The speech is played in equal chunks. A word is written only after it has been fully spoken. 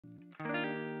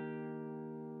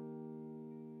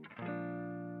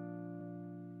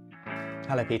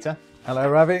Hello, Peter. Hello,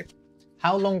 Ravi.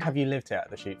 How long have you lived here at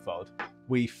the Sheepfold?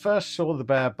 We first saw the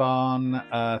bare barn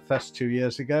 32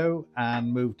 years ago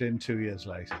and moved in 2 years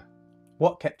later.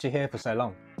 What kept you here for so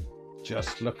long?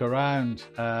 Just look around.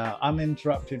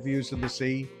 Uninterrupted views of the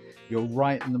sea. You're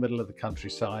right in the middle of the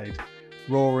countryside.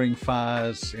 Roaring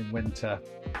fires in winter.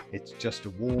 It's just a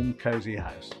warm, cosy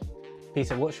house.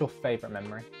 Peter, what's your favourite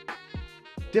memory?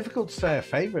 Difficult to say a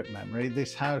favourite memory.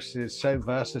 This house is so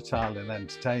versatile and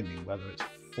entertaining, whether it's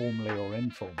formally or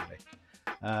informally.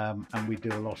 And we do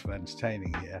a lot of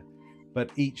entertaining here. But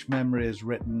each memory is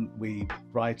written, we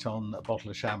write on a bottle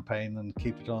of champagne and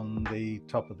keep it on the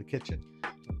top of the kitchen.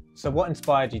 So what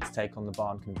inspired you to take on the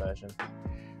barn conversion?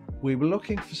 We were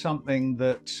looking for something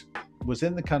that was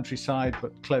in the countryside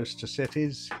but close to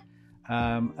cities,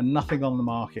 and nothing on the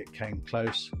market came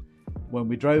close. When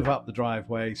we drove up the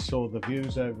driveway, saw the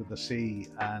views over the sea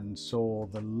and saw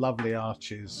the lovely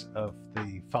arches of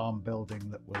the farm building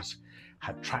that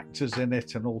had tractors in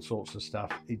it and all sorts of stuff,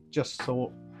 it just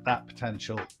thought that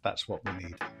potential, that's what we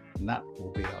need, and that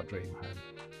will be our dream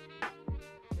home.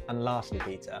 And lastly,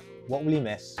 Peter, what will you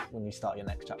miss when you start your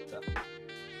next chapter?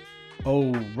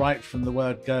 Oh, right from the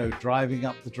word go, driving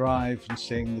up the drive and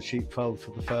seeing the Sheepfold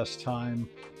for the first time,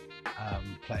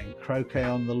 playing croquet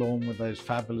on the lawn with those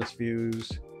fabulous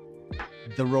views,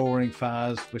 the roaring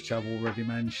fires, which I've already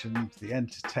mentioned, the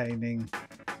entertaining.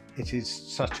 It is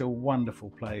such a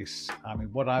wonderful place. I mean,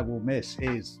 what I will miss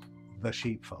is the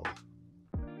Sheepfold.